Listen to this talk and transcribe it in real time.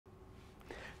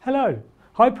Hello!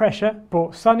 High pressure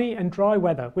brought sunny and dry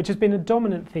weather, which has been a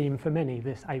dominant theme for many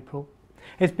this April.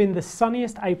 It's been the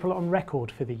sunniest April on record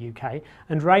for the UK,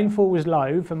 and rainfall was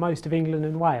low for most of England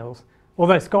and Wales,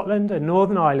 although Scotland and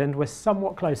Northern Ireland were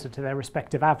somewhat closer to their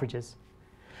respective averages.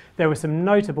 There were some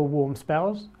notable warm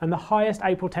spells, and the highest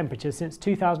April temperatures since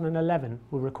 2011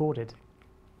 were recorded.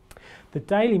 The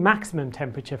daily maximum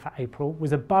temperature for April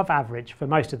was above average for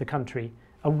most of the country,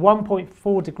 and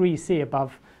 1.4 degrees C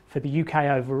above for the UK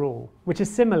overall, which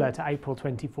is similar to April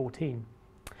 2014.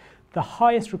 The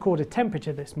highest recorded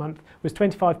temperature this month was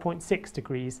 25.6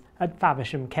 degrees at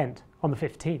Faversham, Kent on the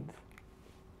 15th.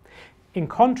 In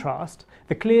contrast,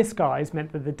 the clear skies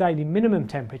meant that the daily minimum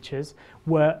temperatures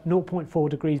were 0.4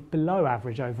 degrees below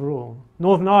average overall,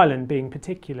 Northern Ireland being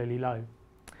particularly low.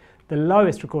 The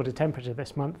lowest recorded temperature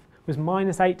this month was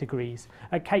 -8 degrees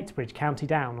at Catesbridge, County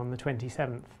Down on the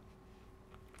 27th.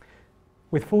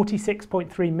 With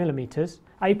 46.3 millimetres,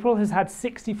 April has had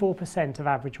 64% of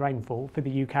average rainfall for the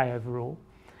UK overall.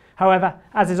 However,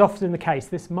 as is often the case,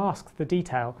 this masks the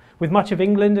detail, with much of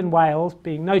England and Wales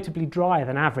being notably drier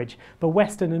than average, but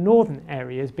western and northern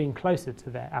areas being closer to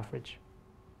their average.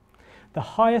 The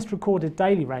highest recorded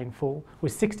daily rainfall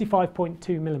was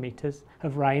 65.2 millimetres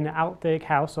of rain at Altdeg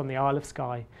House on the Isle of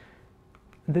Skye.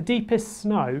 The deepest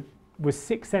snow was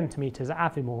 6 centimetres at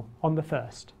Aviemore on the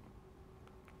 1st.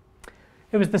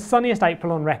 It was the sunniest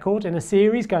April on record in a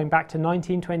series going back to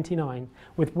 1929,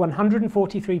 with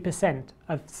 143%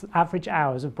 of average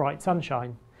hours of bright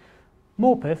sunshine.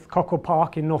 Morpeth, Cockle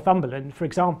Park in Northumberland, for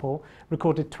example,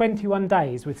 recorded 21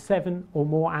 days with 7 or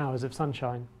more hours of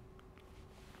sunshine.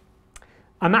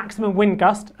 A maximum wind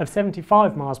gust of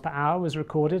 75 miles per hour was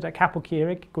recorded at Capel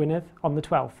Curig, Gwynedd on the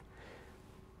 12th.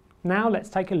 Now let's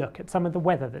take a look at some of the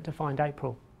weather that defined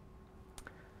April.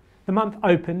 The month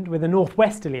opened with a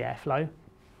northwesterly airflow,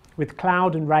 with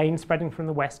cloud and rain spreading from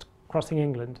the west crossing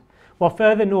England, while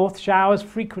further north showers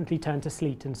frequently turned to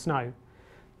sleet and snow.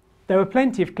 There were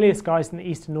plenty of clear skies in the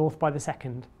east and north by the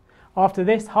 2nd. After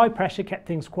this, high pressure kept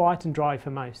things quiet and dry for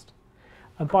most.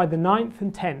 And by the 9th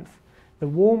and 10th, the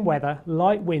warm weather,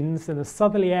 light winds and a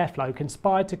southerly airflow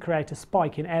conspired to create a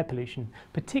spike in air pollution,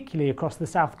 particularly across the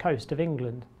south coast of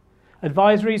England.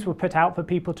 Advisories were put out for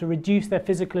people to reduce their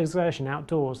physical exertion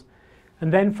outdoors,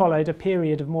 and then followed a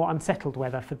period of more unsettled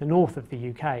weather for the north of the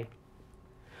UK.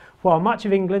 While much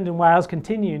of England and Wales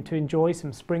continued to enjoy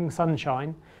some spring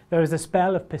sunshine, there was a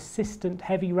spell of persistent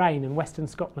heavy rain in western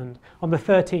Scotland on the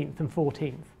 13th and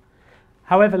 14th.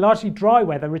 However, largely dry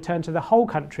weather returned to the whole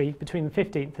country between the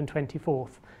 15th and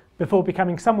 24th, before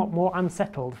becoming somewhat more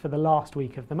unsettled for the last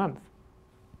week of the month.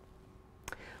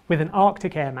 With an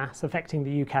Arctic air mass affecting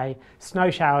the UK, snow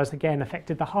showers again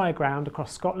affected the higher ground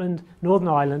across Scotland, Northern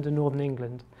Ireland and Northern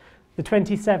England. The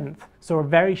 27th saw a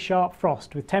very sharp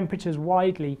frost, with temperatures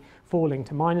widely falling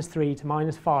to -3 to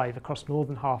 -5 across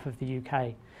northern half of the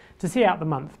UK, to see out the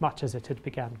month much as it had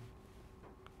begun.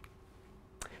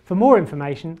 For more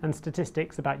information and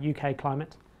statistics about UK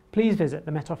climate, please visit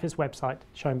the Met Office website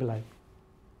shown below.